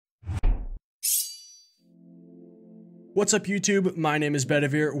What's up YouTube? My name is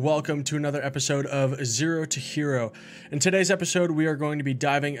Bedivere. Welcome to another episode of Zero to Hero. In today's episode, we are going to be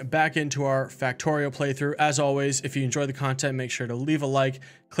diving back into our Factorio playthrough. As always, if you enjoy the content, make sure to leave a like,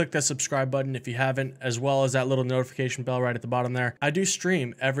 click that subscribe button if you haven't, as well as that little notification bell right at the bottom there. I do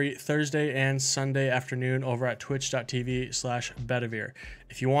stream every Thursday and Sunday afternoon over at twitch.tv/Bedivere.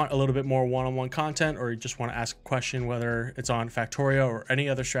 If you want a little bit more one-on-one content, or you just want to ask a question, whether it's on Factorio or any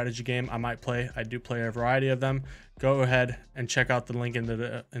other strategy game I might play, I do play a variety of them. Go ahead and check out the link in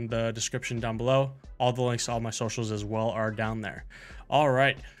the description down below. All the links to all my socials as well are down there. All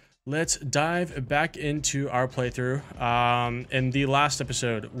right, let's dive back into our playthrough. In the last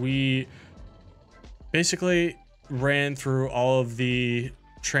episode, we basically ran through all of the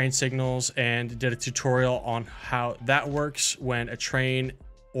train signals and did a tutorial on how that works when a train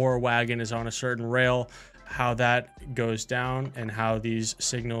or a wagon is on a certain rail, how that goes down, and how these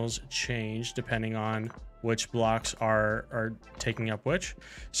signals change depending on which blocks are taking up which.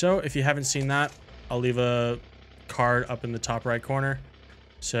 So if you haven't seen that, I'll leave a card up in the top right corner.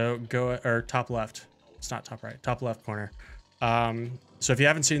 So go, or top left. It's not top right, top left corner. So if you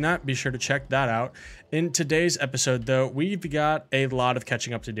haven't seen that, be sure to check that out. In today's episode though, we've got a lot of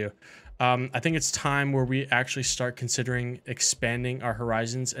catching up to do. I think it's time where we actually start considering expanding our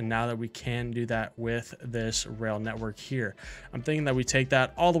horizons, and now that we can do that with this rail network here, I'm thinking that we take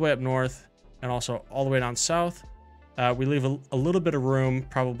that all the way up north and also all the way down south. We leave a little bit of room,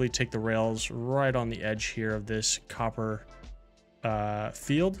 probably take the rails right on the edge here of this copper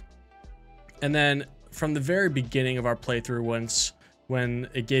field. And then from the very beginning of our playthrough, when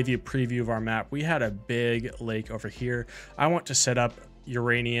it gave you a preview of our map, we had a big lake over here. I want to set up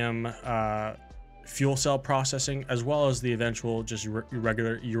uranium fuel cell processing, as well as the eventual just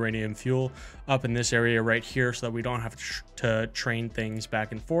regular uranium fuel up in this area right here, so that we don't have to train things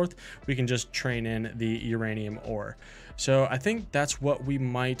back and forth. We can just train in the uranium ore. So I think that's what we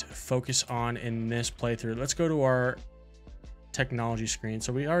might focus on in this playthrough. Let's go to our technology screen.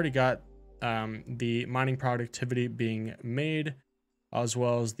 So we already got the mining productivity being made, as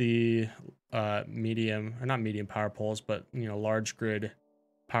well as the medium, or not medium power poles, but large grid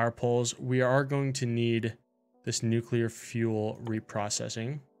power poles. We are going to need this nuclear fuel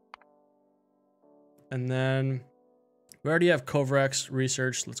reprocessing. And then we already have Covrex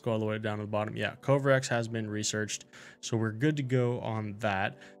researched. Let's go all the way down to the bottom. Yeah, Covrex has been researched, so we're good to go on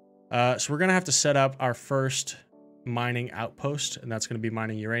that. So we're gonna have to set up our first mining outpost, and that's gonna be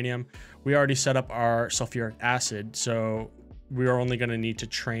mining uranium. We already set up our sulfuric acid, so we are only gonna need to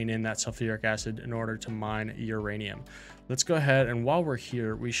train in that sulfuric acid in order to mine uranium. Let's go ahead, and while we're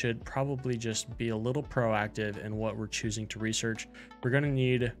here, we should probably just be a little proactive in what we're choosing to research. We're gonna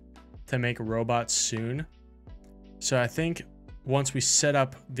need to make robots soon. So I think once we set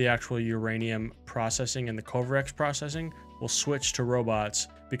up the actual uranium processing and the Covrex processing, we'll switch to robots,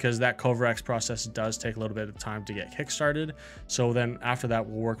 because that Covrex process does take a little bit of time to get kickstarted. So then after that,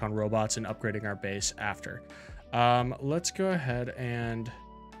 we'll work on robots and upgrading our base after. Let's go ahead and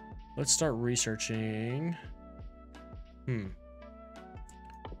let's start researching.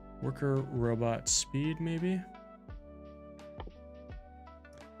 Worker robot speed, maybe.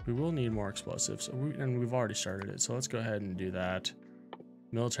 We will need more explosives, and we've already started it, so let's go ahead and do that.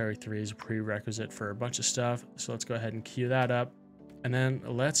 Military 3 is a prerequisite for a bunch of stuff, so let's go ahead and queue that up, and then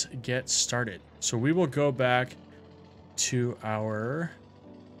let's get started. So we will go back to our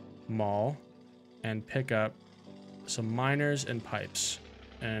mall and pick up some miners and pipes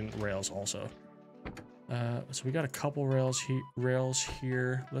and rails also. So we got a couple rails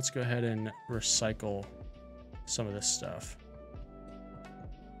here. Let's go ahead and recycle some of this stuff.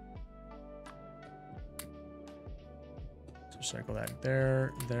 Let's recycle that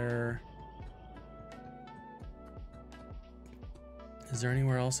there. Is there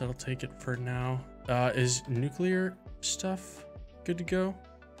anywhere else that'll take it for now? Is nuclear stuff good to go?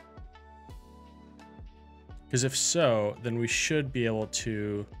 Because if so, then we should be able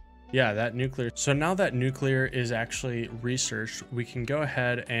to, yeah, that nuclear. So now that nuclear is actually researched, we can go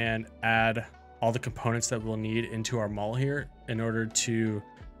ahead and add all the components that we'll need into our mall here in order to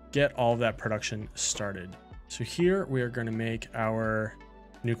get all of that production started. So here we are going to make our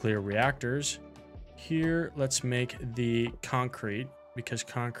nuclear reactors. Here, let's make the concrete, because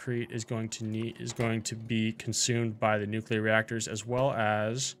concrete is going to be consumed by the nuclear reactors, as well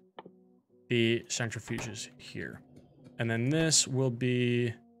as the centrifuges here. And then this will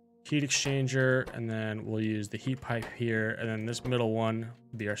be heat exchanger, and then we'll use the heat pipe here, and then this middle one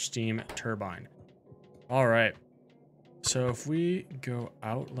will be our steam turbine. All right, so if we go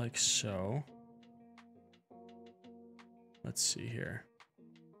out like so, let's see here,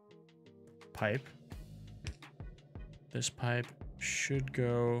 pipe, this pipe should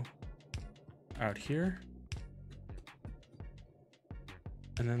go out here.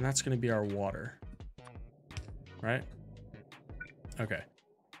 And then that's going to be our water, right? Okay.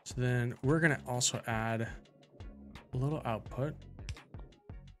 So then we're going to also add a little output.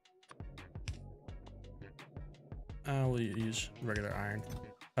 We'll use regular iron.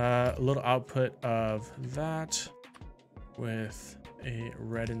 A little output of that with a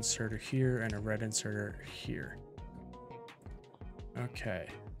red inserter here and a red inserter here. Okay.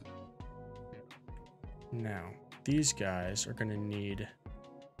 Now, these guys are going to need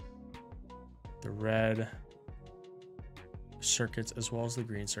the red circuits as well as the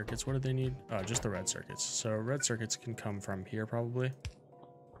green circuits. What do they need? Oh, just the red circuits. So red circuits can come from here probably.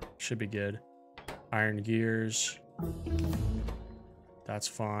 Should be good. Iron gears. That's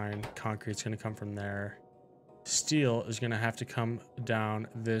fine. Concrete's going to come from there. Steel is going to have to come down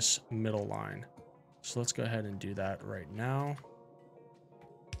this middle line. So let's go ahead and do that right now.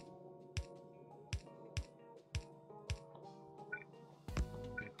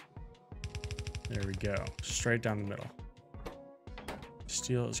 There we go. Straight down the middle.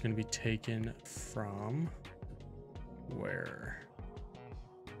 Steel is going to be taken from where?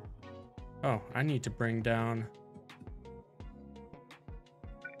 Oh, I need to bring down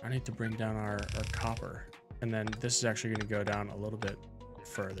our copper. And then this is actually going to go down a little bit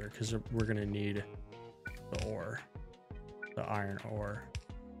further because we're going to need the ore, the iron ore.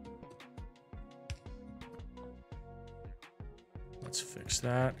 Let's fix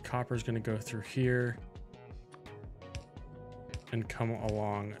that. Copper is going to go through here and come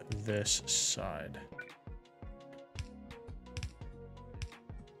along this side.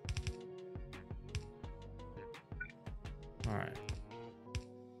 All right.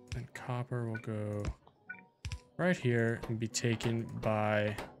 And copper will go right here and be taken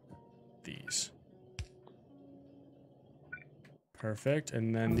by these. Perfect.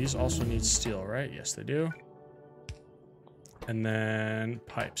 And then these also need steel, right? Yes, they do. And then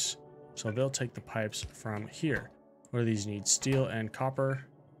pipes. So they'll take the pipes from here. What do these need? Steel and copper.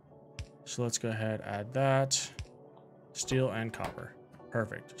 So let's go ahead, add that. Steel and copper.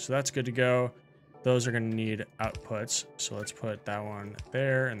 Perfect. So that's good to go. Those are going to need outputs. So let's put that one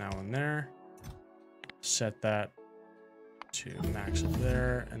there and that one there. Set that to max of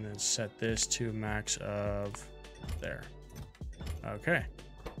there. And then set this to max of there. Okay.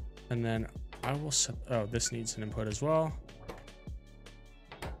 And then I will set, oh, this needs an input as well.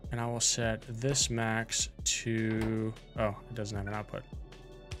 And I will set this max to, oh, it doesn't have an output.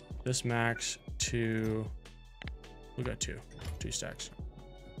 This max to, we got two stacks.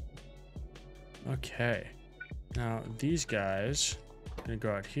 Okay. Now these guys are gonna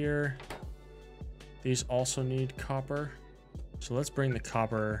go out here. These also need copper. So let's bring the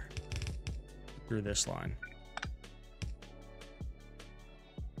copper through this line.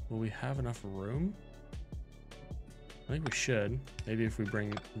 Will we have enough room? I think we should. Maybe if we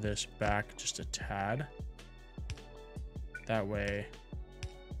bring this back just a tad. That way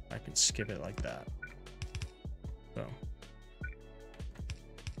I can skip it like that. Boom.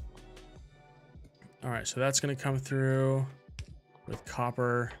 All right, so that's gonna come through with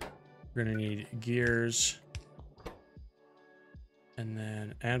copper. We're gonna need gears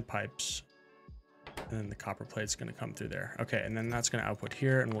and pipes. And then the copper plate's gonna come through there. Okay, and then that's gonna output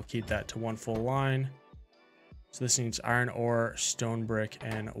here and we'll keep that to one full line. So this needs iron ore, stone brick,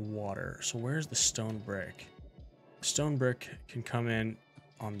 and water. So where's the stone brick? Stone brick can come in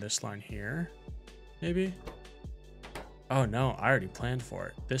on this line here, maybe? Oh no, I already planned for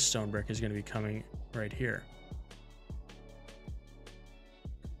it. This stone brick is gonna be coming right here.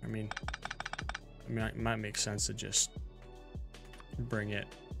 I mean, it might make sense to just bring it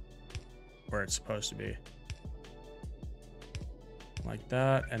where it's supposed to be. Like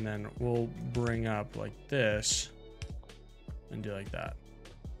that, and then we'll bring up like this and do like that.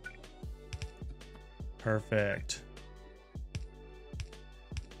 Perfect.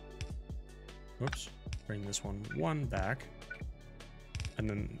 Whoops. Bring this one back. And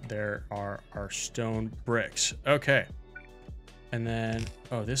then there are our stone bricks. Okay. And then,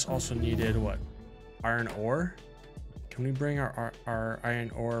 oh, this also needed what? Iron ore? Can we bring our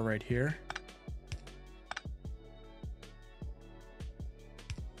iron ore right here?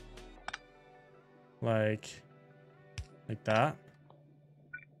 Like that.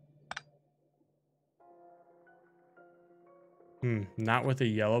 Not with a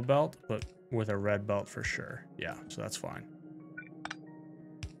yellow belt, but with a red belt for sure. Yeah, so that's fine.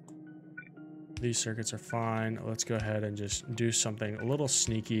 These circuits are fine. Let's go ahead and just do something a little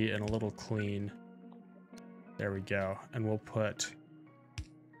sneaky and a little clean. There we go. And we'll put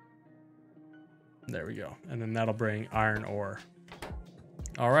There we go. And then that'll bring iron ore.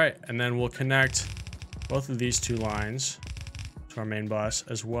 All right, and then we'll connect both of these two lines to our main bus,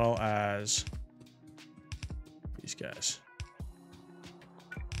 as well as these guys.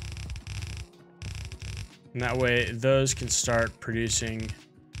 And that way, those can start producing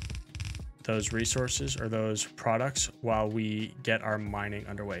those resources or those products while we get our mining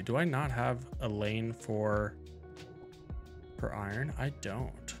underway. Do I not have a lane for iron? I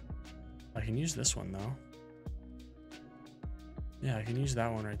don't. I can use this one though. Yeah, I can use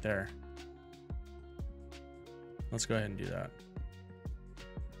that one right there. Let's go ahead and do that.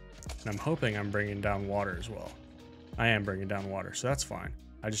 And I'm hoping I'm bringing down water as well. I am bringing down water, so that's fine.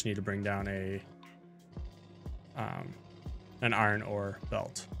 I just need to bring down an iron ore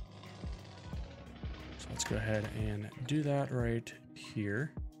belt. So let's go ahead and do that right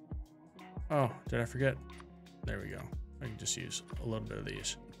here. Oh, did I forget? There we go. I can just use a little bit of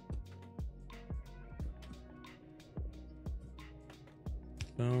these.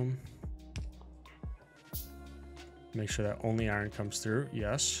 Boom. Make sure that only iron comes through.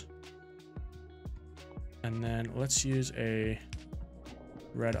 Yes. And then let's use a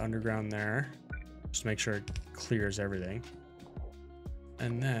red underground there. Just make sure it clears everything.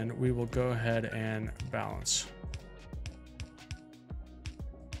 And then we will go ahead and balance.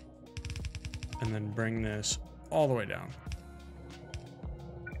 And then bring this all the way down.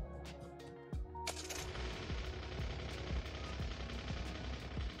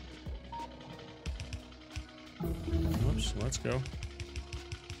 Oops, let's go.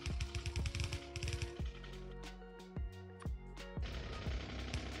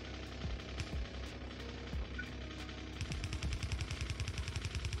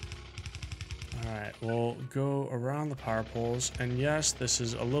 All right, we'll go around the power poles, and yes, this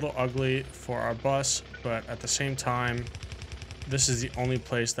is a little ugly for our bus, but at the same time, this is the only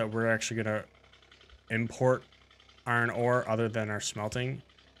place that we're actually gonna import iron ore other than our smelting.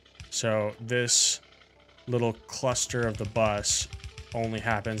 So this little cluster of the bus only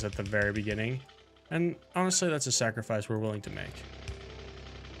happens at the very beginning, and honestly, that's a sacrifice we're willing to make.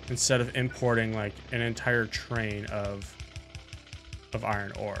 Instead of importing like an entire train of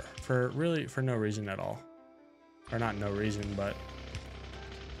iron ore for no reason at all, or not no reason, but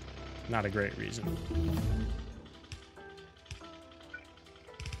not a great reason.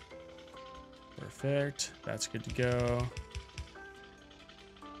 Perfect, that's good to go.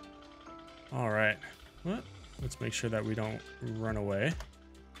 All right, well, let's make sure that we don't run away.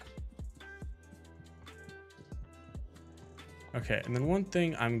 Okay, and then one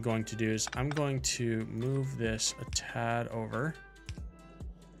thing I'm going to do is I'm going to move this a tad over.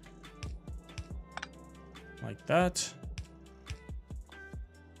 Like that.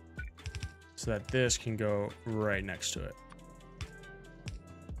 So that this can go right next to it.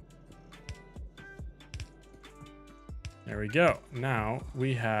 There we go. Now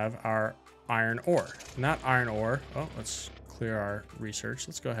we have our iron ore. Not iron ore. Oh, let's clear our research.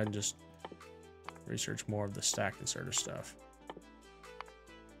 Let's go ahead and just research more of the stack inserter stuff.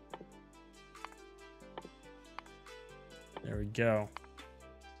 There we go.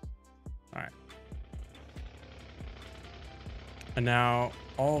 All right. And now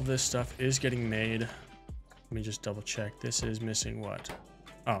all of this stuff is getting made. Let me just double check. This is missing what?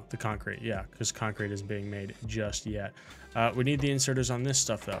 Oh, the concrete. Yeah, because concrete isn't being made just yet. We need the inserters on this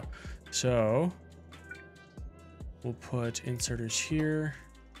stuff though. So we'll put inserters here.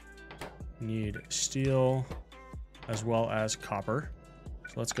 Need steel as well as copper.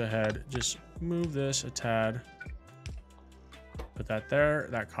 So let's go ahead, just move this a tad. Put that there.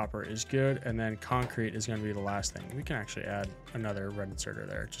 That copper is good. And then concrete is going to be the last thing. We can actually add another red inserter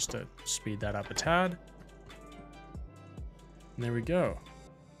there just to speed that up a tad. And there we go.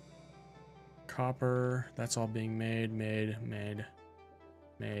 Copper, that's all being made. And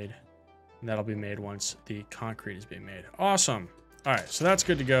that'll be made once the concrete is being made. Awesome. All right, so that's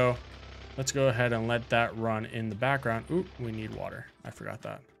good to go. Let's go ahead and let that run in the background. Oop, we need water. I forgot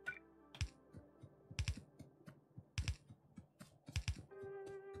that.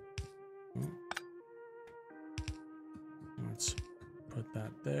 Let's put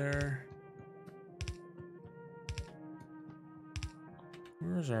that there.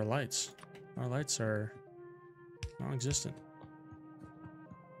 Where's our lights? Our lights are non-existent.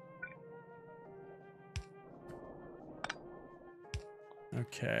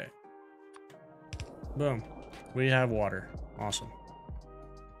 Okay. Boom. We have water. Awesome.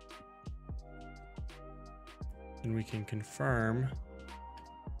 And we can confirm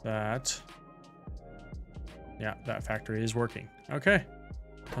that, yeah, that factory is working. Okay.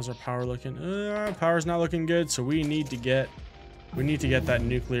 How's our power looking? Power's not looking good, so we need to get We need to get that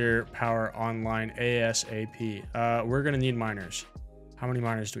nuclear power online ASAP. We're gonna need miners. How many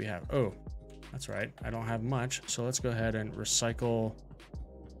miners do we have? Oh, that's right. I don't have much. So let's go ahead and recycle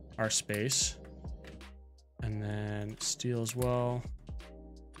our space. And then steel as well.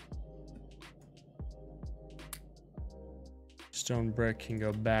 Stone brick can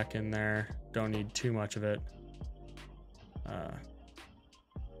go back in there. Don't need too much of it.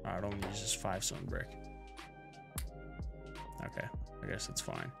 I don't use just 5 stone brick. Okay, I guess it's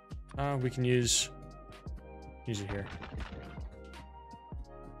fine. We can use it here.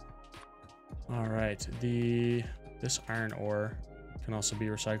 All right, this iron ore can also be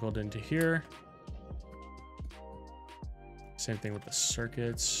recycled into here. Same thing with the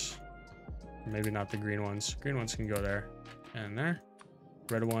circuits. Maybe not the green ones. Green ones can go there and there.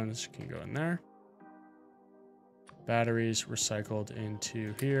 Red ones can go in there. Batteries recycled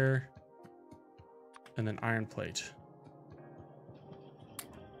into here. And then iron plate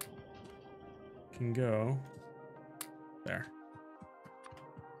can go there.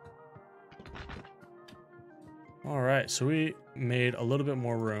 All right, so we made a little bit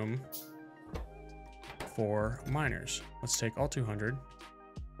more room for miners. Let's take all 200.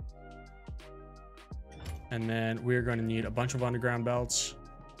 And then we're going to need a bunch of underground belts,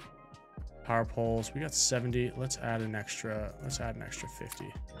 power poles. We got 70. Let's add an extra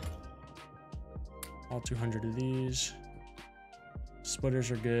 50. All 200 of these. Splitters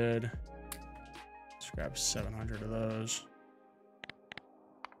are good. Let's grab 700 of those.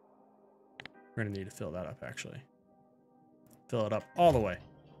 We're going to need to fill that up, actually. Fill it up all the way.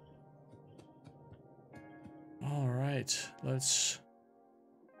 All right,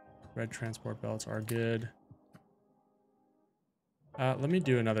 red transport belts are good. Let me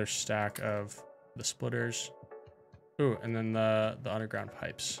do another stack of the splitters. Ooh, and then the underground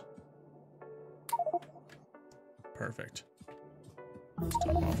pipes. Perfect. Let's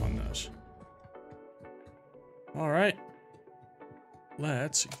top off on those. All right,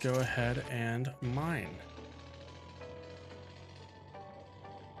 let's go ahead and mine.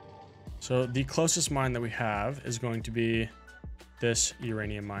 So the closest mine that we have is going to be this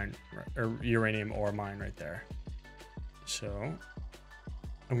uranium mine, or uranium ore mine right there. So,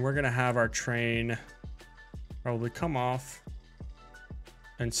 and we're gonna have our train probably come off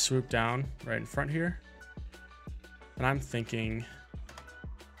and swoop down right in front here. And I'm thinking,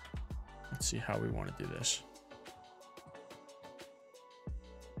 let's see how we want to do this.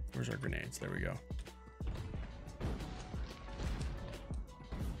 Where's our grenades? There we go.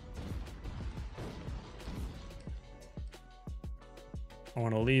 I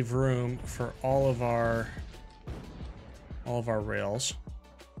want to leave room for all of our rails.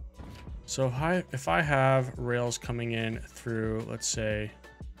 So if I have rails coming in through, let's say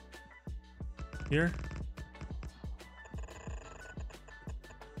here,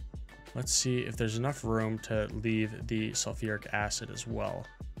 let's see if there's enough room to leave the sulfuric acid as well.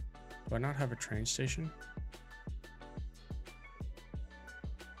 Do I not have a train station?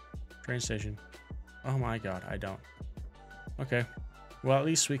 Train station. Oh my God, I don't. Okay. Well, at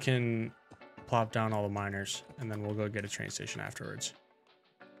least we can plop down all the miners, and then we'll go get a train station afterwards.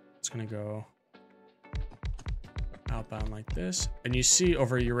 It's gonna go outbound like this. And you see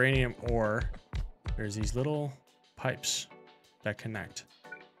over uranium ore, there's these little pipes that connect.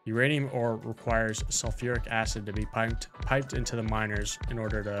 Uranium ore requires sulfuric acid to be piped into the miners in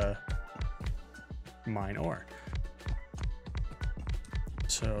order to mine ore.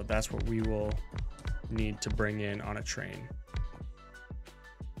 So that's what we will need to bring in on a train.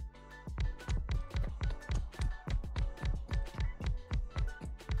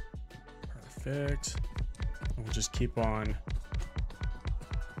 Perfect. We'll just keep on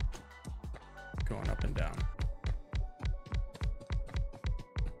going up and down.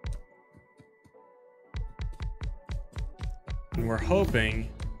 And we're hoping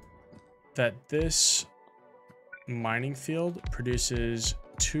that this mining field produces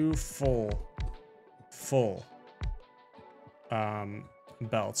 2 full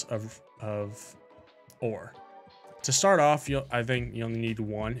belts of ore. To start off, I think you'll need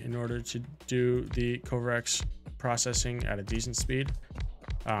 1 in order to do the Covarex processing at a decent speed.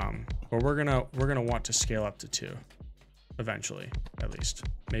 But we're gonna want to scale up to 2 eventually, at least.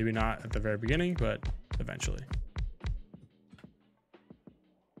 Maybe not at the very beginning, but eventually.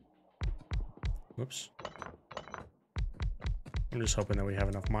 Whoops. I'm just hoping that we have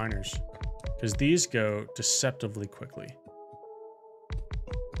enough miners, because these go deceptively quickly.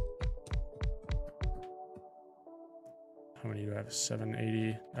 How many do I have?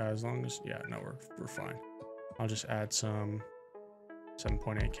 780. As long as, yeah, no, we're fine. I'll just add some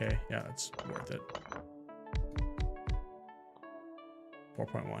 7.8K. Yeah, that's worth it.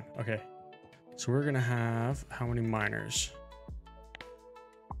 4.1. Okay. So we're going to have how many miners?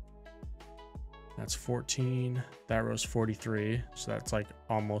 That's 14. That row's 43. So that's like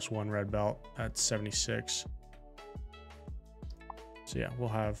almost one red belt. That's 76. So yeah, we'll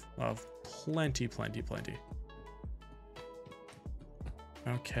have plenty.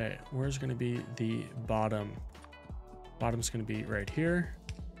 Okay, where's going to be the bottom? Bottom's going to be right here.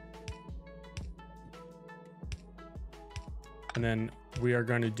 And then we are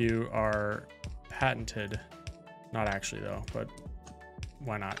going to do our patented, not actually though, but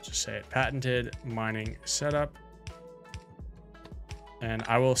why not just say it, patented mining setup. And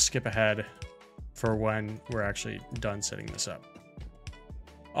I will skip ahead for when we're actually done setting this up.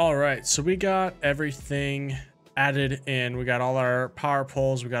 All right, so we got everything added in. We got all our power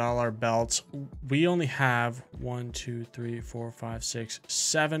poles, we got all our belts. We only have 1, 2, 3, 4, 5, 6,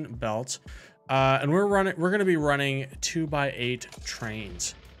 7 belts. And we're going to be running 2x8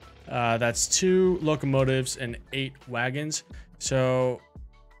 trains. That's 2 locomotives and 8 wagons. So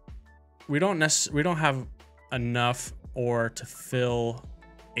we don't have enough ore to fill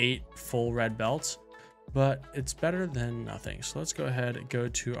 8 full red belts, but it's better than nothing. So let's go ahead and go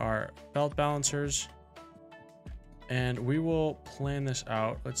to our belt balancers and we will plan this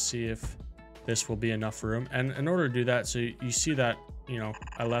out. Let's see if this will be enough room. And in order to do that, so you see that, you know,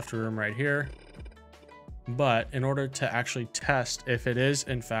 I left a room right here, but in order to actually test if it is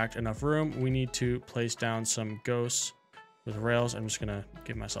in fact enough room, we need to place down some ghosts with rails. I'm just gonna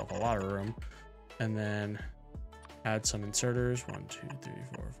give myself a lot of room and then add some inserters. 1, 2, 3,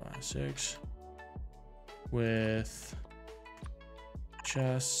 4, 5, 6 with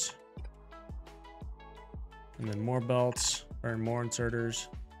chests, and then more belts or more inserters,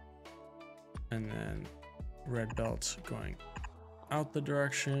 and then red belts going out the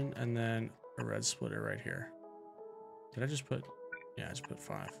direction, and then a red splitter right here. Did I just put, yeah, I just put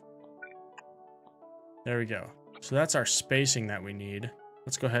 5. There we go. So that's our spacing that we need.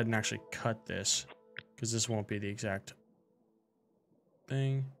 Let's go ahead and actually cut this because this won't be the exact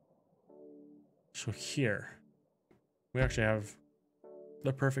thing. So here, we actually have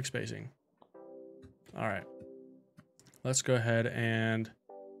the perfect spacing. All right, let's go ahead and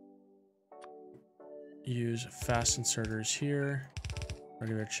use fast inserters here,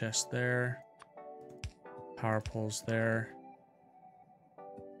 regular chest there, power poles there,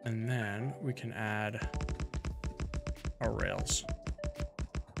 and then we can add our rails.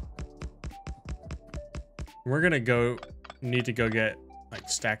 We're gonna need to go get like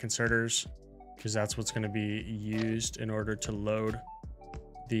stack inserters because that's what's going to be used in order to load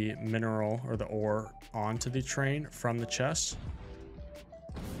the mineral or the ore onto the train from the chest.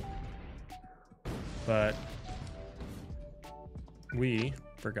 But we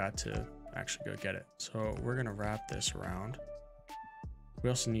forgot to actually go get it. So we're going to wrap this around. We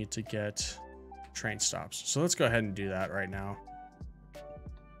also need to get train stops. So let's go ahead and do that right now.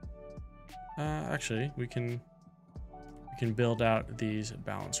 Actually, we can build out these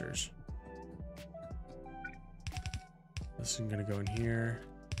balancers. This is going to go in here,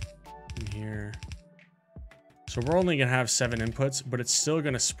 in here. So we're only going to have 7 inputs, but it's still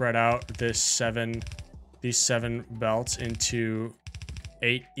going to spread out these 7 belts into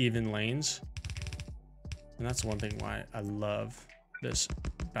 8 even lanes. And that's one thing why I love this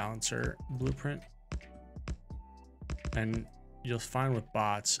balancer blueprint. And you'll find with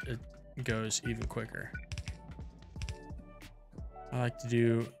bots, it goes even quicker. I like to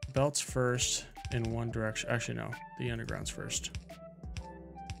do belts first in one direction. Actually, no, the undergrounds first.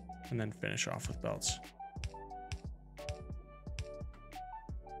 And then finish off with belts.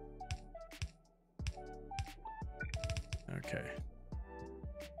 Okay.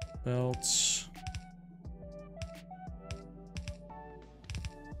 Belts.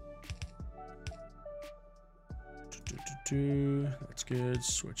 That's good.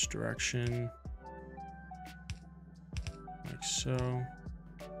 Switch direction. Like so.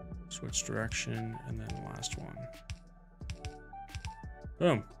 Switch direction, and then last one.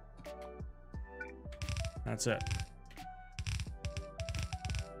 Boom. That's it.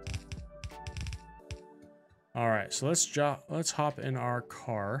 All right, so let's hop in our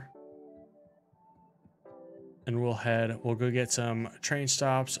car, and we'll go get some train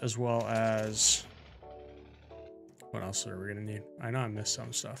stops as well as what else are we gonna need? I know I missed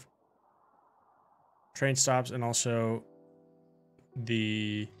some stuff. Train stops and also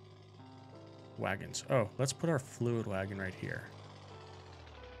the wagons. Oh, let's put our fluid wagon right here.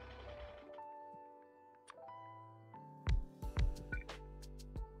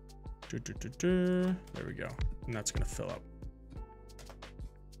 There we go. And that's going to fill up.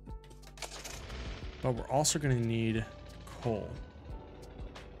 But we're also going to need coal.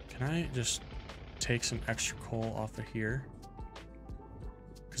 Can I just take some extra coal off of here?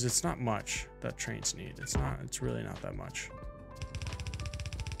 Because it's not much that trains need. It's really not that much.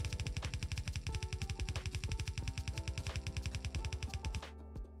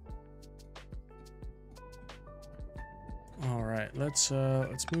 All right, let's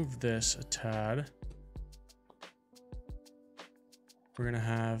move this a tad. We're gonna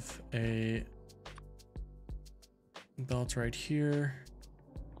have a belt right here,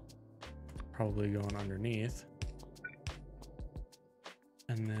 probably going underneath,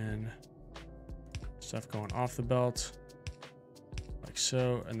 and then stuff going off the belt like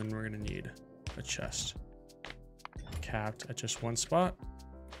so, and then we're gonna need a chest capped at just one spot.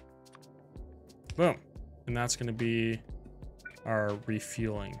 Boom. And that's gonna be our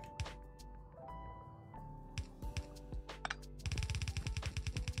refueling.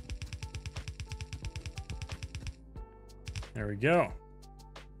 There we go.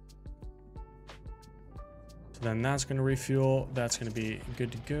 So then that's going to refuel. That's going to be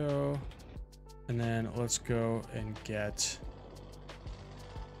good to go. And then let's go and get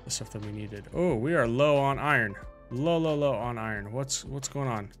the stuff that we needed. Oh, we are low on iron. Low on iron. What's going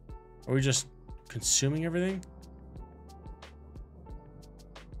on? Are we just consuming everything?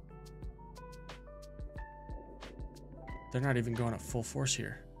 They're not even going at full force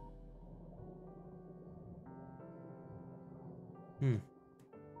here.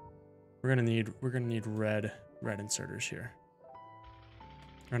 We're gonna need red inserters here.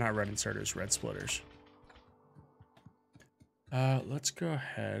 Or not red inserters, red splitters. Let's go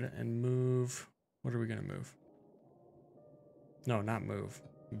ahead and move. What are we gonna move? No, not move.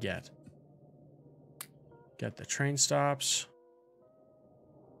 Get the train stops.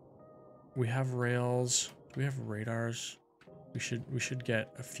 We have rails. Do we have radars? We should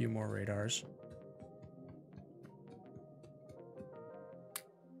get a few more radars.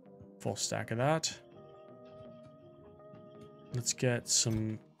 Full stack of that. Let's get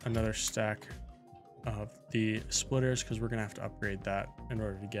another stack of the splitters because we're gonna have to upgrade that in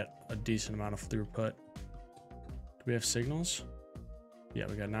order to get a decent amount of throughput. Do we have signals? Yeah,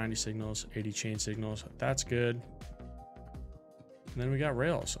 we got 90 signals, 80 chain signals. That's good. And then we got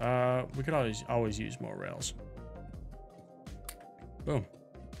rails. We could always use more rails. Boom.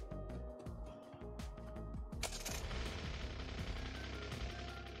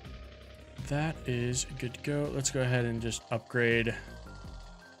 That is good to go. Let's go ahead and just upgrade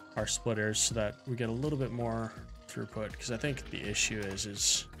our splitters so that we get a little bit more throughput, because I think the issue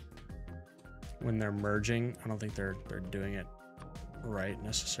is when they're merging, I don't think they're doing it right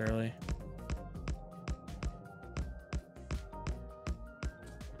necessarily.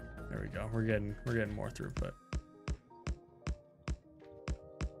 There we go. We're getting more throughput.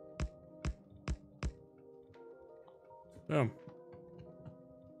 Boom.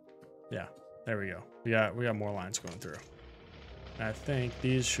 Yeah, there we go. We got more lines going through. And I think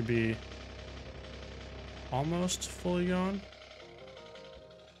these should be almost fully gone.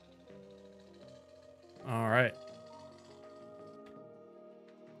 All right.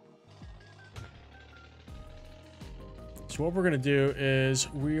 So what we're going to do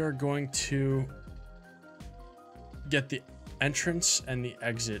is we are going to get the entrance and the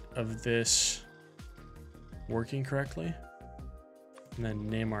exit of this working correctly. And then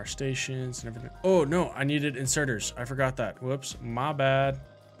name our stations and everything. Oh, no, I needed inserters. I forgot that. Whoops, my bad.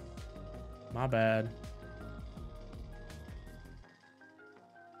 My bad.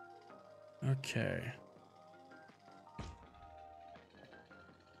 Okay.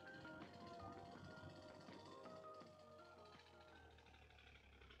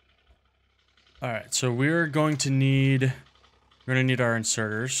 All right, so we're going to need our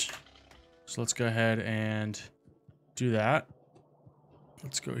inserters. So let's go ahead and do that.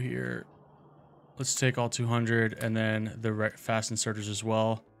 Let's go here. Let's take all 200 and then the fast inserters as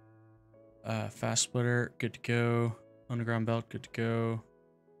well. Fast splitter, good to go. Underground belt, good to go.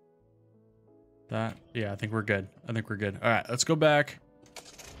 That, yeah, I think we're good. All right, let's go back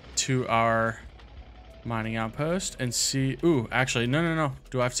to our mining outpost and see. Ooh, actually, no.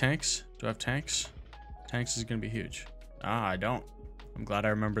 Do I have tanks? Tanks is gonna be huge. Ah, I don't. I'm glad I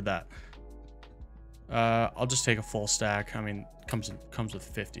remembered that. I'll just take a full stack. I mean, comes with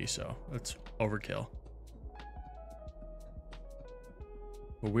 50, so that's overkill.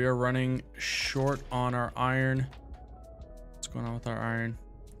 But we are running short on our iron. What's going on with our iron?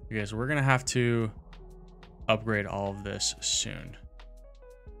 Okay, so we're gonna have to upgrade all of this soon.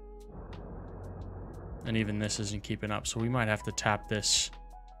 And even this isn't keeping up, so we might have to tap this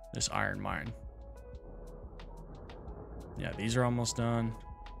iron mine. Yeah, these are almost done.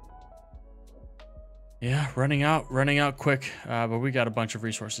 Yeah, running out quick, but we got a bunch of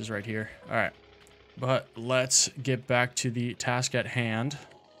resources right here. All right, but let's get back to the task at hand.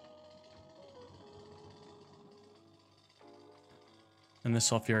 And this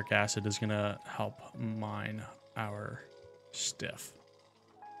sulfuric acid is gonna help mine our stiff.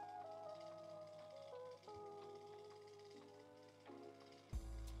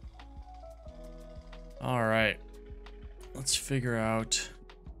 All right, let's figure out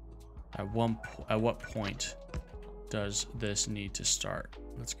at what point does this need to start.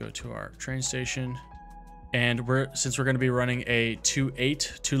 Let's go to our train station, and since we're going to be running a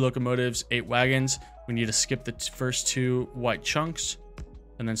 2-8, 2 locomotives, 8 wagons, we need to skip the first 2 white chunks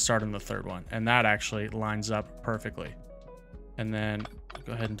and then start on the third one, and that actually lines up perfectly. And then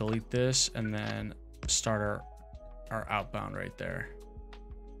go ahead and delete this, and then start our outbound right there.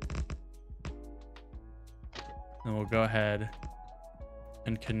 And we'll go ahead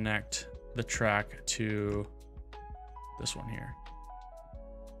and connect the track to this one here.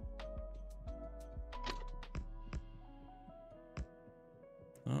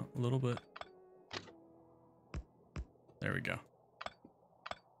 Oh, a little bit. There we go.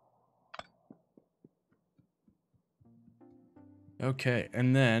 Okay,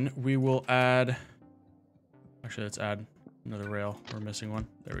 and then we will add, actually let's add another rail. We're missing one.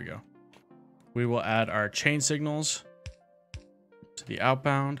 There we go. We will add our chain signals to the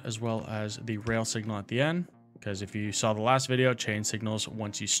outbound as well as the rail signal at the end. Because if you saw the last video, chain signals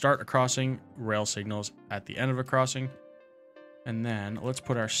once you start a crossing, rail signals at the end of a crossing. And then let's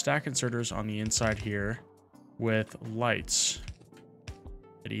put our stack inserters on the inside here with lights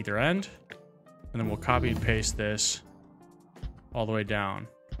at either end. And then we'll copy and paste this all the way down.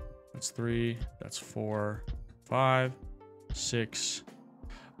 That's 3, that's 4, 5, 6.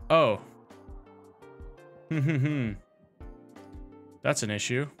 Oh. That's an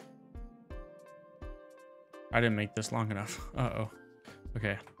issue. I didn't make this long enough. Uh-oh.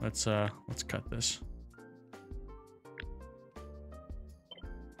 Okay, let's cut this.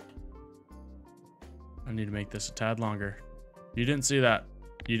 I need to make this a tad longer. You didn't see that.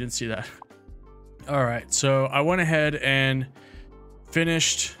 You didn't see that. All right, so I went ahead and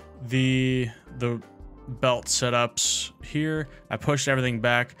finished the belt setups here. I pushed everything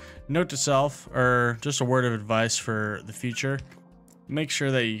back. Note to self, or just a word of advice for the future: make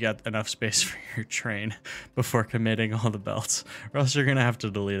sure that you got enough space for your train before committing all the belts, or else you're gonna have to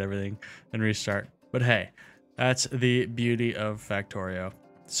delete everything and restart. But hey, that's the beauty of Factorio.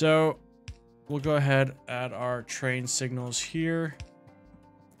 So we'll go ahead, add our train signals here,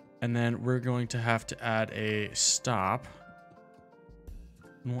 and then we're going to have to add a stop.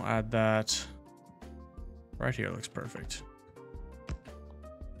 And we'll add that right here. Looks perfect.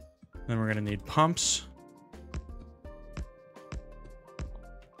 Then we're gonna need pumps,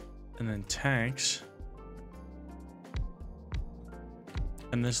 and then tanks.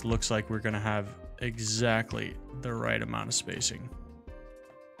 And this looks like we're gonna have exactly the right amount of spacing.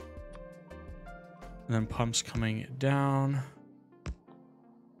 And then pumps coming down.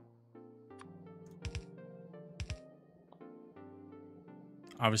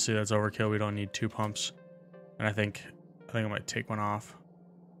 Obviously that's overkill. We don't need 2 pumps. And I think I might take one off.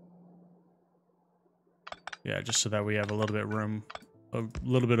 Yeah, just so that we have a little bit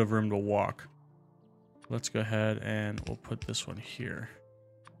of room to walk. Let's go ahead and we'll put this one here,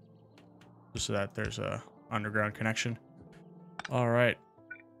 just so that there's a underground connection. All right.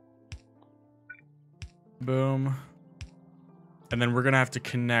 Boom. And then we're gonna have to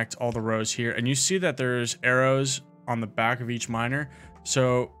connect all the rows here. And you see that there's arrows on the back of each miner.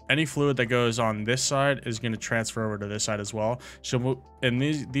 So any fluid that goes on this side is going to transfer over to this side as well. So in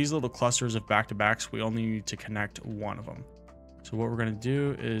these little clusters of back-to-backs, we only need to connect one of them. So what we're going to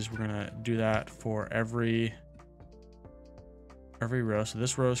do is we're going to do that for every row. So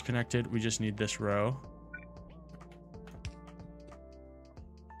this row is connected. We just need this row.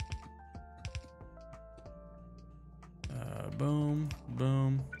 Boom,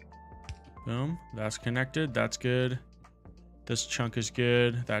 boom, boom. That's connected. That's good. This chunk is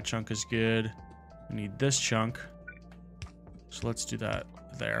good. That chunk is good. We need this chunk. So let's do that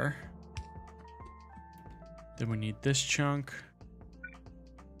there. Then we need this chunk.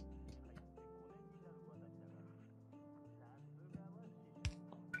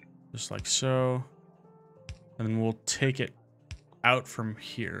 Just like so. And then we'll take it out from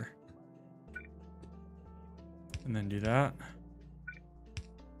here. And then do that.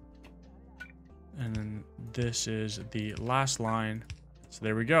 And then this is the last line. So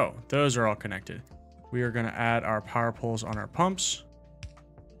there we go. Those are all connected. We are going to add our power poles on our pumps,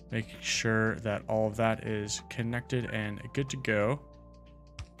 making sure that all of that is connected and good to go.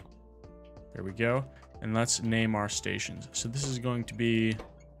 There we go. And let's name our stations. So this is going to be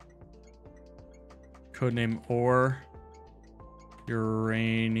codename ore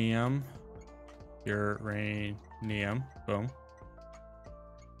uranium. Uranium. Boom.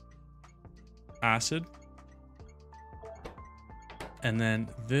 Acid. And then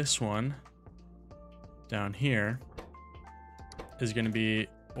this one down here is going to be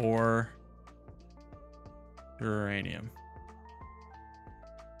ore uranium.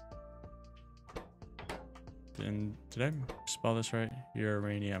 And did I spell this right?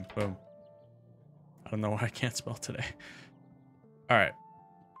 Uranium. Boom. I don't know why I can't spell today. All right.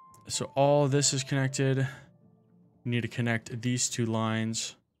 So all this is connected. We need to connect these two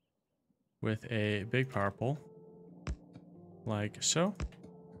lines with a big power pole, like so.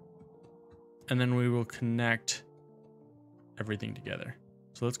 And then we will connect everything together.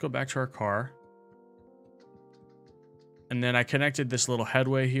 So let's go back to our car. And then I connected this little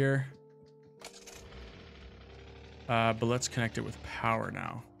headway here. But let's connect it with power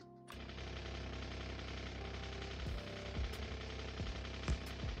now.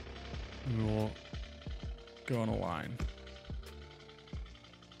 We will go on a line.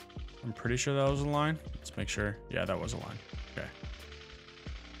 I'm pretty sure that was a line. Let's make sure. Yeah, that was a line. Okay.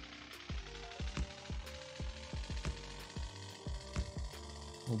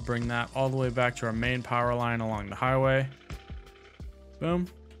 We'll bring that all the way back to our main power line along the highway. Boom.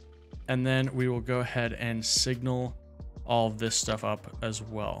 And then we will go ahead and signal all of this stuff up as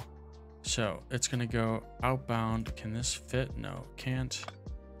well. So it's going to go outbound. Can this fit? No, can't.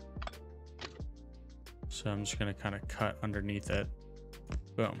 So I'm just going to kind of cut underneath it.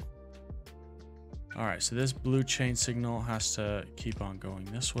 Boom. All right, so this blue chain signal has to keep on going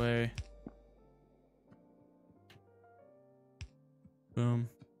this way. Boom.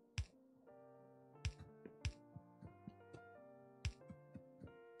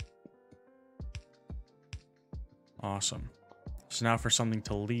 Awesome. So now for something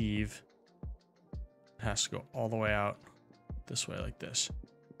to leave, it has to go all the way out this way like this.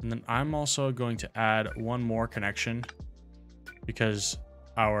 And then I'm also going to add one more connection because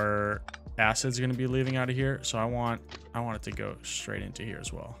our acid's going to be leaving out of here. So I want it to go straight into here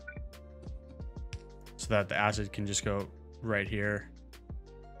as well, so that the acid can just go right here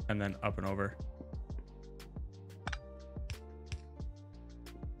and then up and over.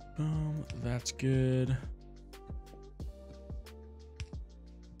 Boom. That's good.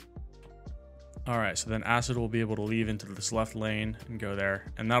 All right, so then acid will be able to leave into this left lane and go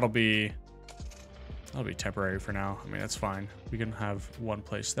there, and that'll be temporary for now. I mean, that's fine. We can have one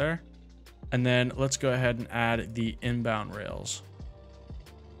place there. And then let's go ahead and add the inbound rails.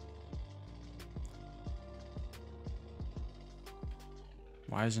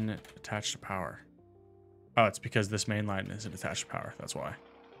 Why isn't it attached to power? Oh, it's because this main line isn't attached to power. That's why.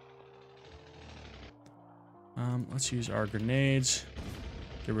 Let's use our grenades.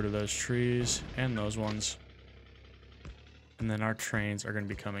 Get rid of those trees and those ones. And then our trains are going to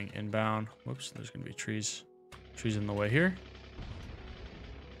be coming inbound. Whoops, there's going to be trees in the way here.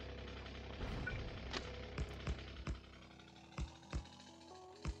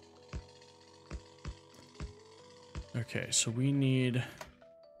 Okay, so we need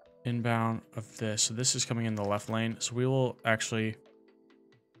inbound of this. So this is coming in the left lane. So we will actually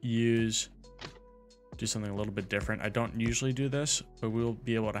do something a little bit different. I don't usually do this, but we will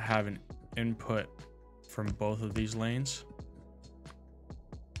be able to have an input from both of these lanes.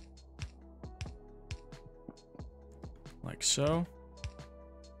 Like so.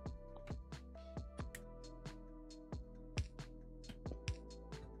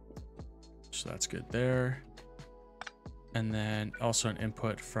 So that's good there. And then also an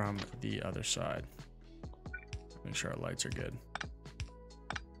input from the other side. Make sure our lights are good.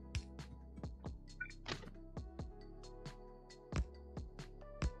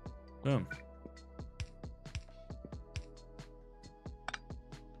 Boom.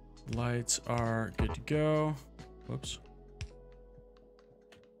 Lights are good to go. Whoops.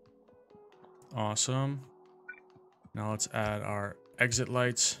 Awesome. Now let's add our exit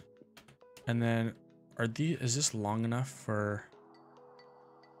lights. And then is this long enough for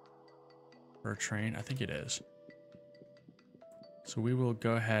a train? I think it is. So we will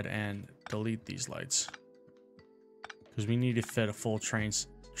go ahead and delete these lights because we need to fit a full train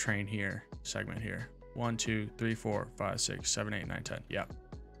here, segment here. 1, 2, 3, 4, 5, 6, 7, 8, 9, 10. Yeah.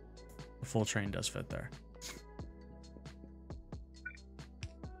 The full train does fit there.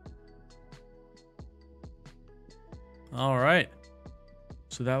 All right.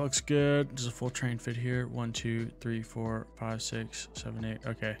 So that looks good. Does a full train fit here? 1, 2, 3, 4, 5, 6, 7, 8.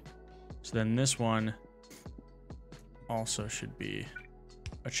 Okay. So then this one also should be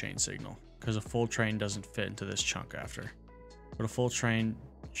a chain signal. because a full train doesn't fit into this chunk after. But a full train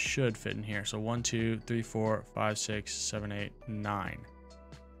should fit in here. So 1, 2, 3, 4, 5, 6, 7, 8, 9.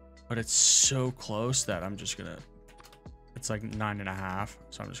 But it's so close that I'm just gonna, it's like 9.5.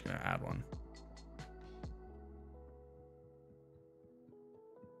 So I'm just gonna add one.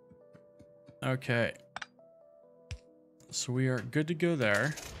 Okay. So we are good to go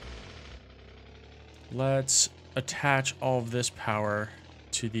there. Let's attach all of this power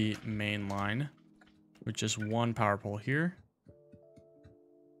to the main line with just one power pole here.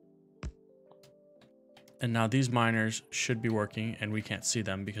 And now these miners should be working, and we can't see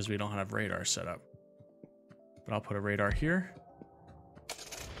them because we don't have radar set up. But I'll put a radar here.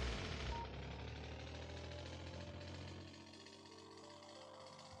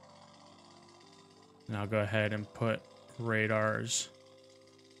 And I'll go ahead and put radars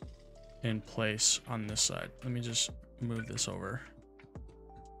in place on this side. Let me just move this over.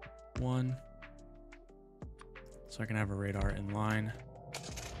 1. So I can have a radar in line.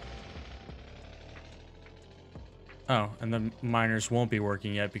 Oh, and the miners won't be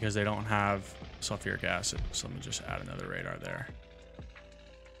working yet because they don't have sulfuric acid. So let me just add another radar there.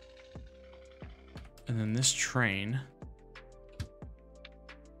 And then this train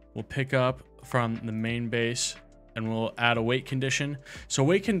will pick up from the main base and we'll add a weight condition. So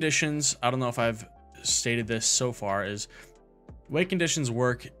weight conditions, I don't know if I've stated this so far, is weight conditions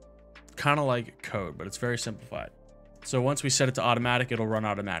work kind of like code, but it's very simplified. So once we set it to automatic, it'll run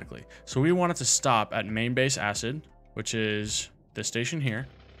automatically. So we want it to stop at main base acid, which is this station here.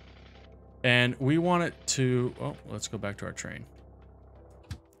 And we want it to, oh, let's go back to our train.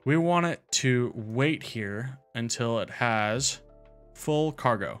 We want it to wait here until it has full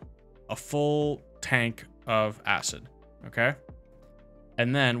cargo, a full tank of acid, okay?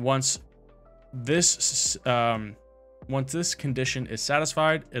 And then once this condition is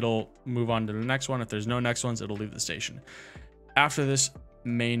satisfied, it'll move on to the next one. If there's no next ones, it'll leave the station. After this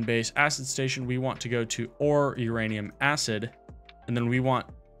main base acid station, we want to go to ore uranium acid, and then we want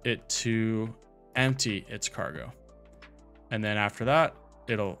it to empty its cargo. And then after that,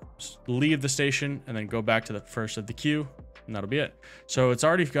 it'll leave the station and then go back to the first of the queue, and that'll be it. So it's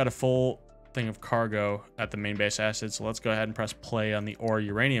already got a full thing of cargo at the main base acid. So let's go ahead and press play on the ore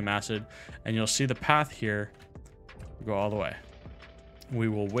uranium acid, and you'll see the path here go all the way. We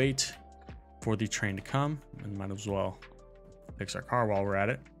will wait for the train to come, and might as well fix our car while we're at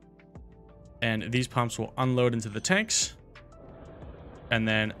it. And these pumps will unload into the tanks, and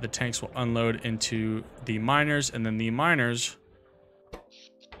then the tanks will unload into the miners, and then the miners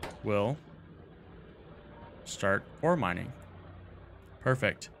will start ore mining.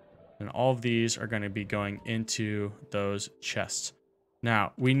 Perfect. And all of these are going to be going into those chests.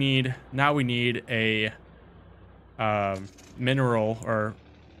 Now we need a mineral, or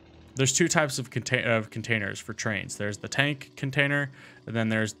there's two types of containers for trains. There's the tank container, and then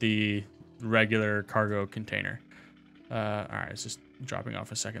there's the regular cargo container. All right, it's just dropping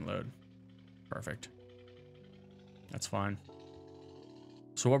off a second load. Perfect. That's fine.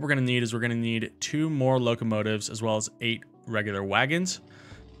 So what we're going to need is we're going to need 2 more locomotives as well as 8 regular wagons.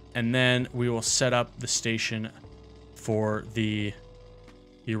 And then we will set up the station for the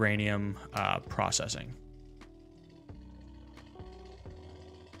uranium processing.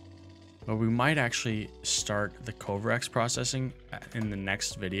 But we might actually start the Covrex processing in the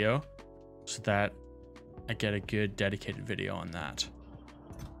next video so that I get a good dedicated video on that.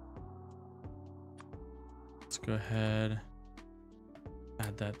 Let's go ahead,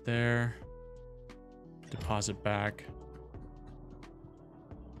 add that there, deposit back.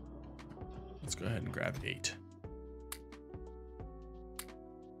 Let's go ahead and grab 8.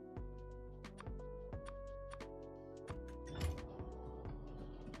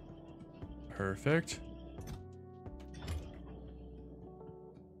 Perfect.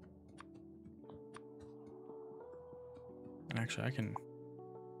 And actually I can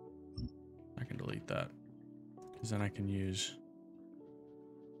delete that, because then I can use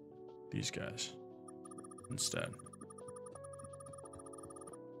these guys instead.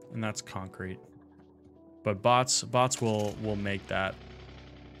 And that's concrete. But bots will make that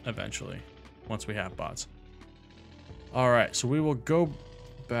eventually once we have bots. All right, so we will go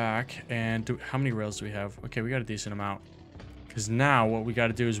back and do, how many rails do we have? Okay, we got a decent amount. Because now what we got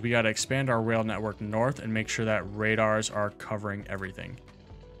to do is we got to expand our rail network north and make sure that radars are covering everything.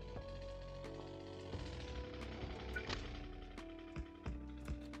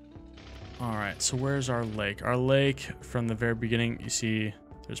 All right, so where's our lake? Our lake, from the very beginning, you see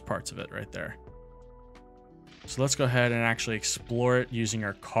there's parts of it right there. So let's go ahead and actually explore it using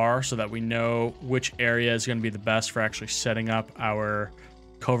our car so that we know which area is going to be the best for actually setting up our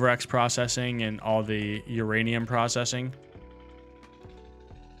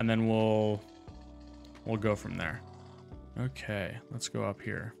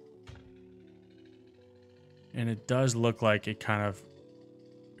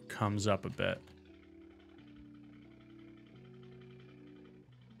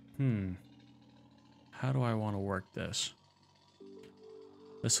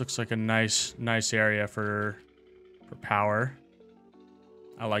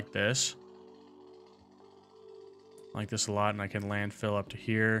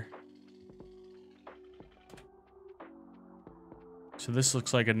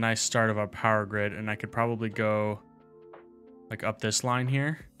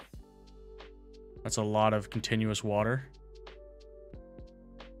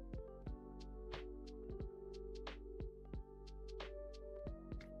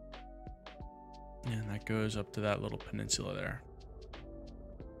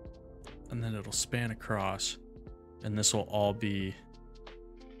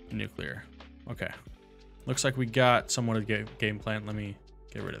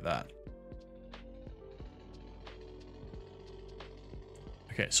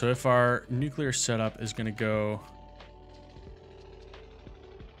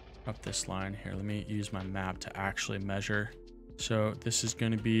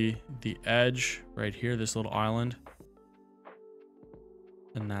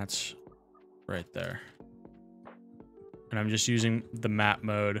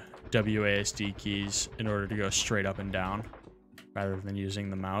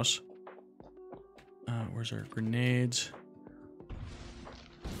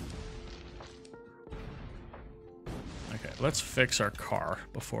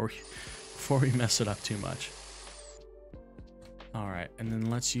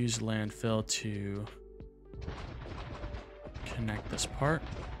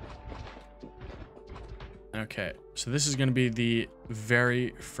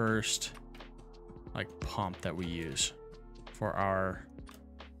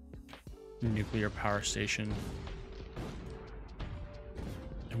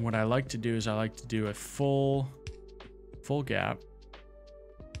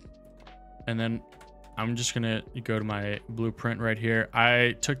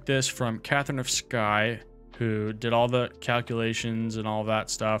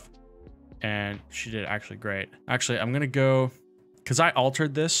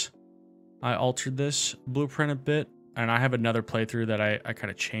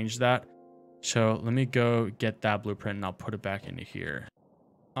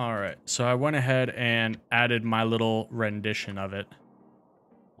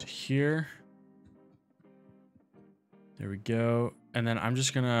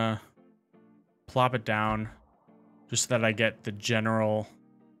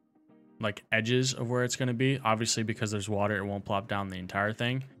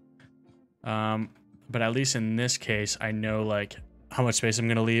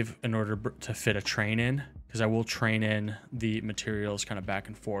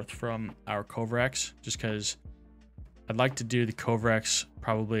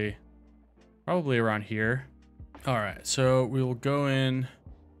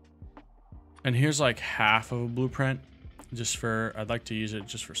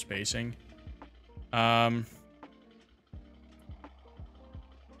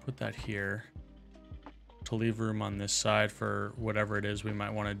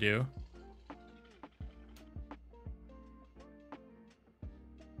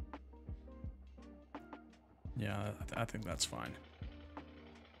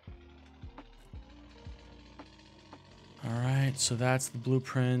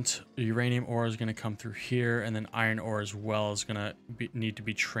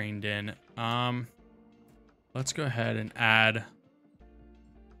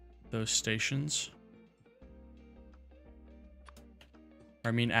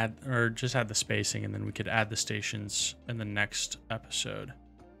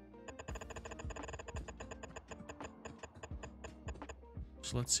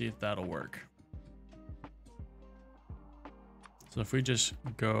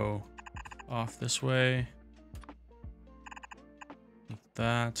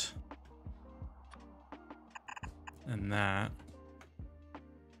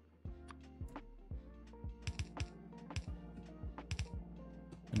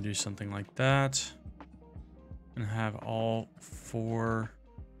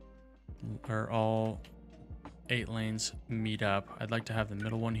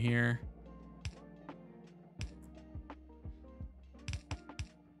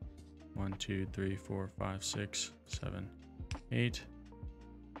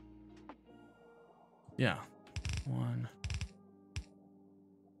Yeah. 1.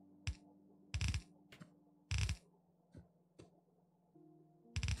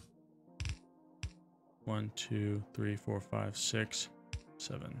 One, 2, 3, 4, 5, 6,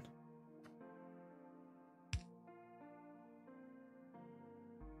 7.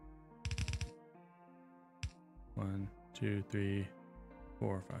 One, 2, 3,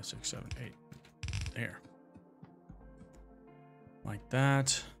 4, 5, 6, 7, 8. There. Like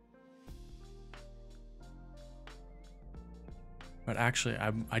that. But actually,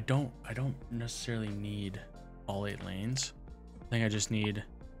 I don't necessarily need all 8 lanes. I think I just need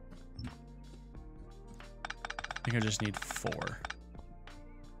 4.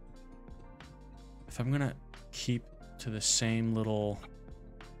 If I'm gonna keep to the same little,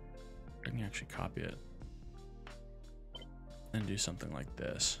 I can actually copy it and do something like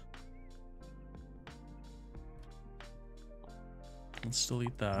this. Let's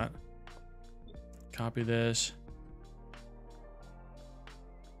delete that. Copy this.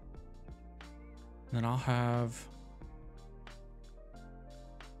 Then I'll have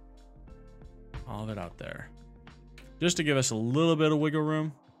all of it out there, just to give us a little bit of wiggle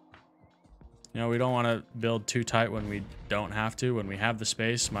room. You know, we don't want to build too tight when we don't have to. When we have the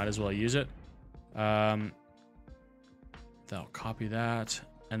space, might as well use it. I'll copy that,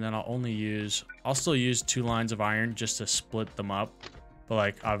 and then I'll still use 2 lines of iron just to split them up. But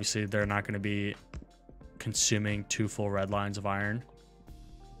like, obviously they're not going to be consuming 2 full red lines of iron.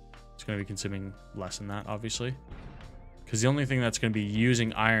 It's going to be consuming less than that, obviously, because the only thing that's going to be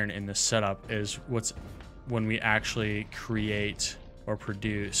using iron in this setup is when we actually create or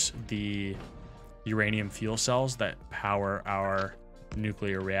produce the uranium fuel cells that power our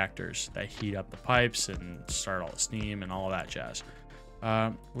nuclear reactors that heat up the pipes and start all the steam and all of that jazz.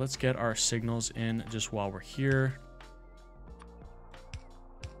 Let's get our signals in just while we're here.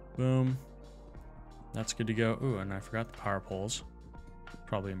 Boom. That's good to go. Ooh, and I forgot the power poles.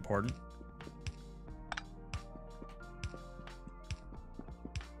 Probably important.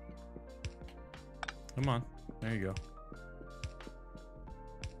 Come on. There you go.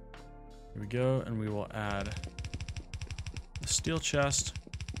 Here we go, and we will add the steel chest.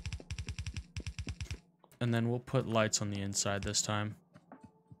 And then we'll put lights on the inside this time.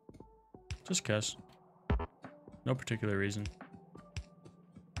 Just 'cause. No particular reason.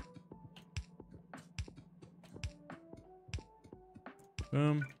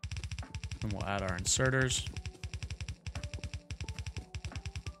 Boom. And we'll add our inserters.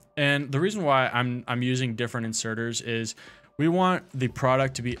 And the reason why I'm using different inserters is we want the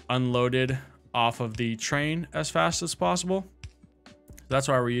product to be unloaded off of the train as fast as possible. That's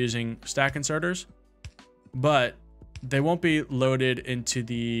why we're using stack inserters. But they won't be loaded into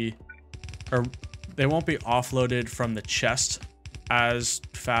they won't be offloaded from the chest as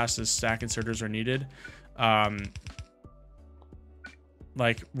fast as stack inserters are needed.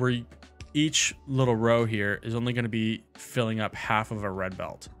 Like each little row here is only going to be filling up half of a red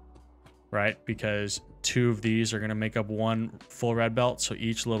belt, right? Because 2 of these are going to make up 1 full red belt. So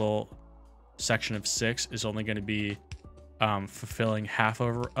each little section of 6 is only going to be fulfilling half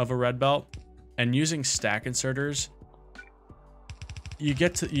of a red belt. And using stack inserters, you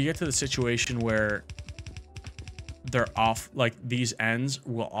get to the situation where they're off, like these ends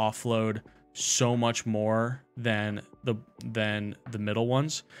will offload so much more than the middle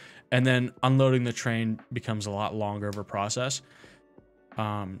ones, and then unloading the train becomes a lot longer of a process.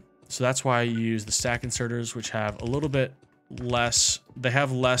 So that's why I use the stack inserters, which have a little bit less, they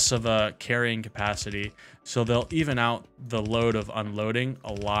have less of a carrying capacity, so they'll even out the load of unloading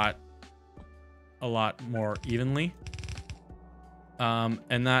a lot more evenly.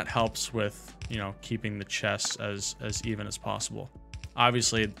 And that helps with, you know, keeping the chests as even as possible.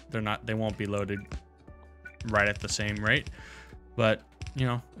 Obviously, they won't be loaded right at the same rate, but you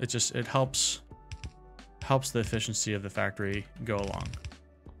know, it helps the efficiency of the factory go along.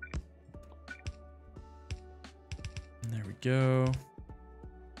 And there we go.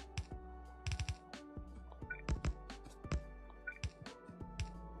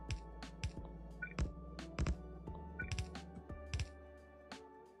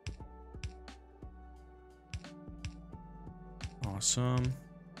 Awesome.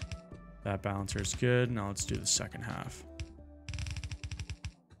 That balancer is good. Now let's do the second half.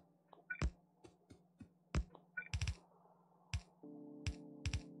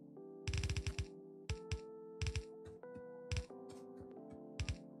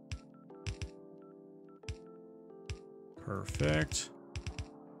 Perfect.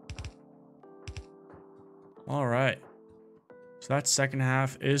 All right. So that second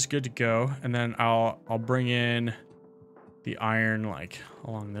half is good to go. And then I'll bring in the iron like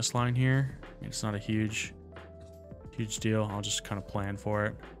along this line here. I mean, it's not a huge deal. I'll just kind of plan for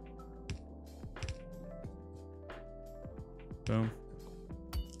it. Boom.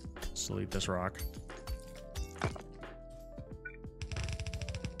 Let's delete this rock.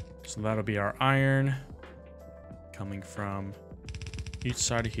 So that'll be our iron coming from each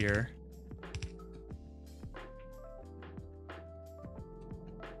side of here.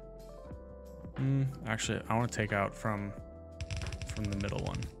 Actually, I want to take out from the middle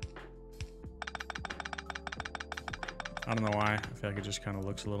one. I don't know why. I feel like it just kind of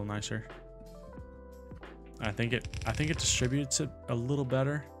looks a little nicer. I think it distributes it a little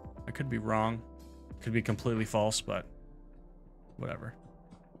better. I could be wrong. Could be completely false, but whatever.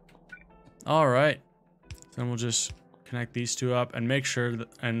 All right. Then we'll just connect these two up and make sure that,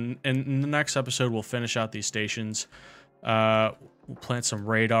 and in the next episode, we'll finish out these stations. We'll plant some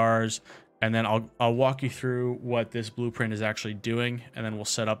radars, and then I'll walk you through what this blueprint is actually doing, and then we'll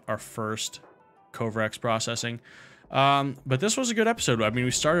set up our first Covrex processing. But this was a good episode. I mean,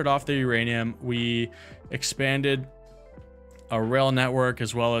 we started off the uranium, we expanded a rail network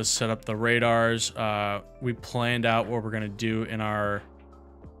as well as set up the radars. We planned out what we're gonna do in our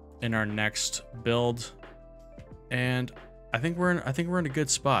next build, and I think we're in a good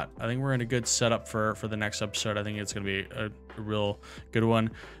spot. I think we're in a good setup for the next episode. I think it's gonna be a real good one.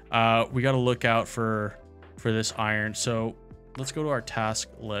 We got to look out for this iron. So let's go to our task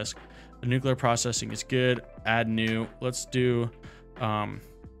list. The nuclear processing is good. Add new. Let's do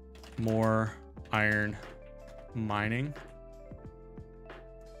more iron mining.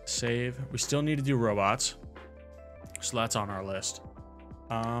 Save. We still need to do robots, so that's on our list.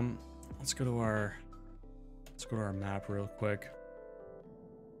 Let's go to our map real quick.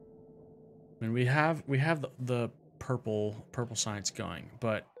 I mean, we have the purple science going,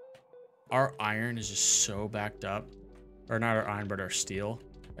 but our iron is just so backed up, or not our iron, but our steel,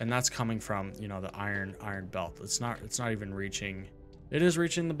 and that's coming from, you know, the iron belt. It's not even reaching. It is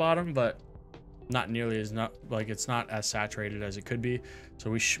reaching the bottom, but not nearly as it's not as saturated as it could be. So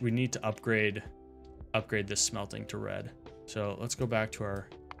we need to upgrade this smelting to red. So let's go back to our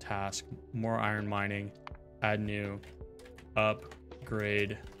task. More iron mining. Add new.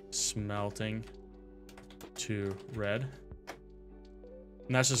 Upgrade smelting to red.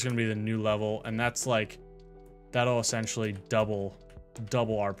 And that's just going to be the new level, and that's like, that'll essentially double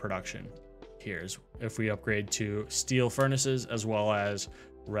our production here. If we upgrade to steel furnaces as well as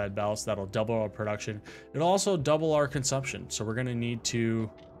red belts, that'll double our production. It'll also double our consumption, so we're going to need to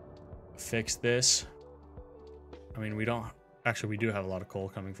fix this. I mean, we do have a lot of coal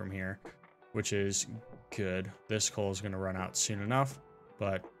coming from here, which is good. This coal is going to run out soon enough,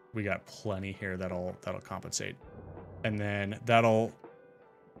 but we got plenty here that'll compensate. And then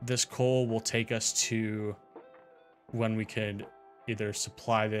this coal will take us to when we could either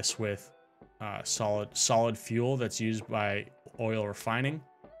supply this with solid fuel that's used by oil refining,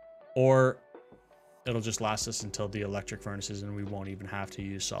 or it'll just last us until the electric furnaces, and we won't even have to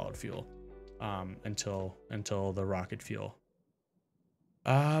use solid fuel until the rocket fuel.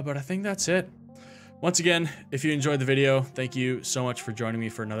 But I think that's it. Once again, if you enjoyed the video, thank you so much for joining me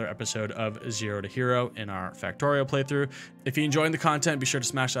for another episode of Zero to Hero in our Factorio playthrough. If you're enjoying the content, be sure to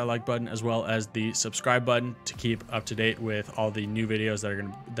smash that like button as well as the subscribe button to keep up to date with all the new videos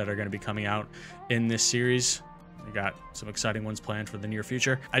that are gonna be coming out in this series. We got some exciting ones planned for the near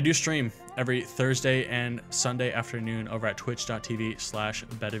future. I do stream every Thursday and Sunday afternoon over at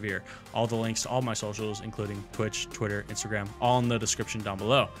twitch.tv/Bedivere. All the links to all my socials, including Twitch, Twitter, Instagram, all in the description down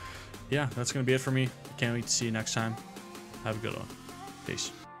below. Yeah, that's going to be it for me. Can't wait to see you next time. Have a good one.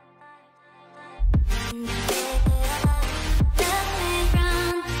 Peace.